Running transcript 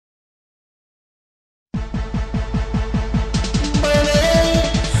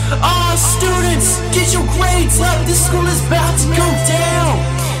Get your grades up, this school is about to go down.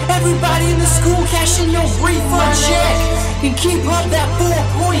 Everybody in the school cashing your refund check. And keep up that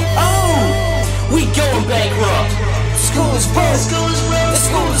 4.0. We going bankrupt. School is broke. The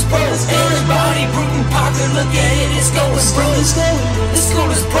school is broke. Everybody rooting Parker, look at it, it's going broke. The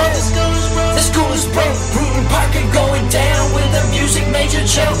school is broke. The school is broke. Rooting Parker going down with a music major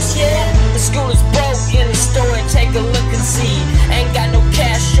chokes. Yeah. The school is broke in the store, take a look and see. Ain't got no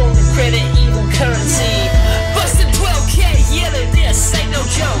cash on the credit, even currency. Busted 12K, yeah, this ain't no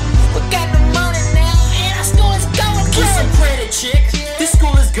joke. We got the money now, and our school is going Get some credit, chick. This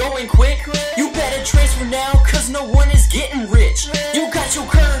school is going quick. You better transfer now, cause no one is getting rich. You got your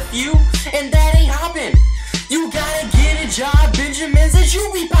curfew, and that ain't hopping. You gotta get a job, Benjamins, as you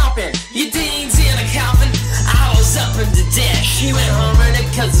be popping. Your dean's in a coffin, I was up in the deck. She went home running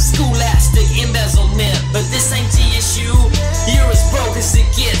cause the scholastic embezzlement. But this ain't the issue, you're as broke as it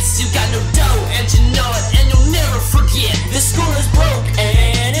gets. You got no dough and you know it, and you'll never forget. This school is broke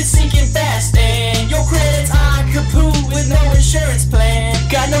and it's sinking fast, and your credit's on kaput with no insurance plan.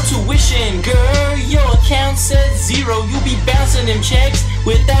 Got no tuition, girl, your account says zero. You be bouncing them checks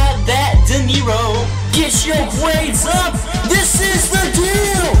without that De Niro. Get your grades up, this is the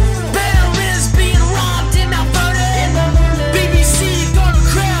deal.